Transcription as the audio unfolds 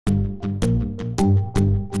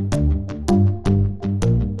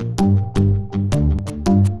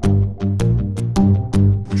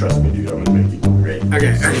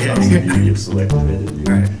You get selected in it.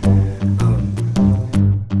 All right.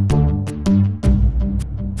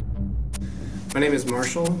 My name is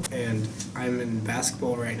Marshall, and I'm in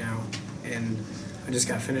basketball right now. And I just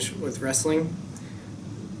got finished with wrestling.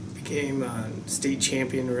 Became a state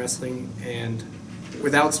champion in wrestling, and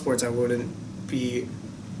without sports, I wouldn't be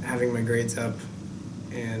having my grades up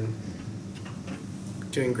and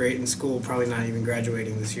doing great in school. Probably not even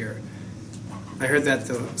graduating this year. I heard that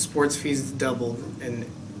the sports fees doubled, and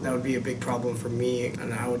that would be a big problem for me,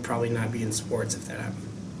 and I would probably not be in sports if that happened.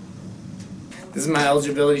 This is my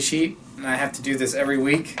eligibility sheet, and I have to do this every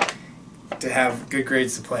week to have good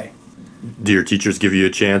grades to play. Do your teachers give you a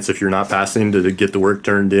chance if you're not passing to get the work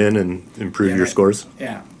turned in and improve your scores?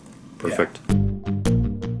 Yeah. Perfect. Yeah.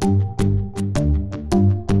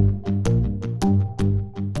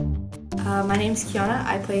 My name's Kiana.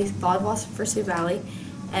 I play volleyball for Sioux Valley,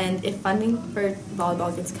 and if funding for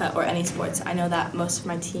volleyball gets cut or any sports, I know that most of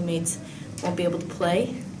my teammates won't be able to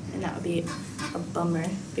play, and that would be a bummer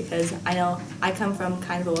because I know I come from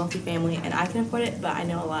kind of a wealthy family and I can afford it, but I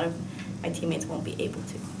know a lot of my teammates won't be able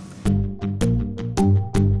to.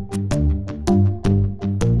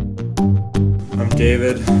 I'm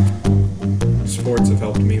David. Sports have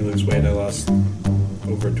helped me lose weight. I lost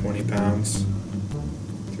over 20 pounds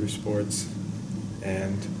through sports,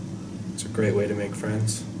 and it's a great way to make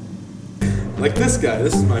friends. Like this guy.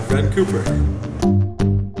 This is my friend Cooper.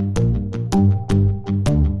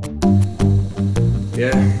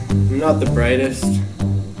 Yeah, I'm not the brightest.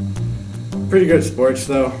 Pretty good at sports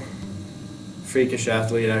though. Freakish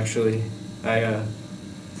athlete actually. I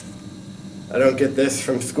don't get this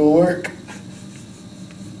from schoolwork.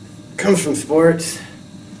 Comes from sports.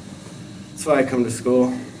 That's why I come to school.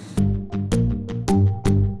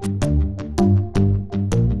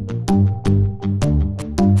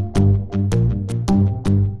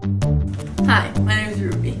 Hi, my name is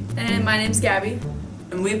Ruby. And my name's Gabby.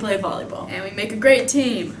 And we play volleyball. And we make a great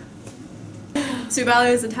team. Sioux Valley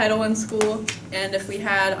is a Title I school, and if we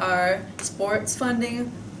had our sports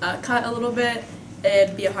funding cut a little bit,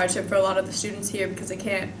 it'd be a hardship for a lot of the students here because they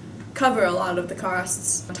can't cover a lot of the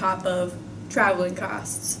costs on top of traveling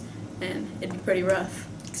costs, and it'd be pretty rough.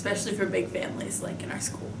 Especially for big families like in our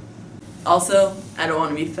school. Also, I don't want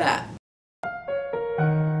to be fat.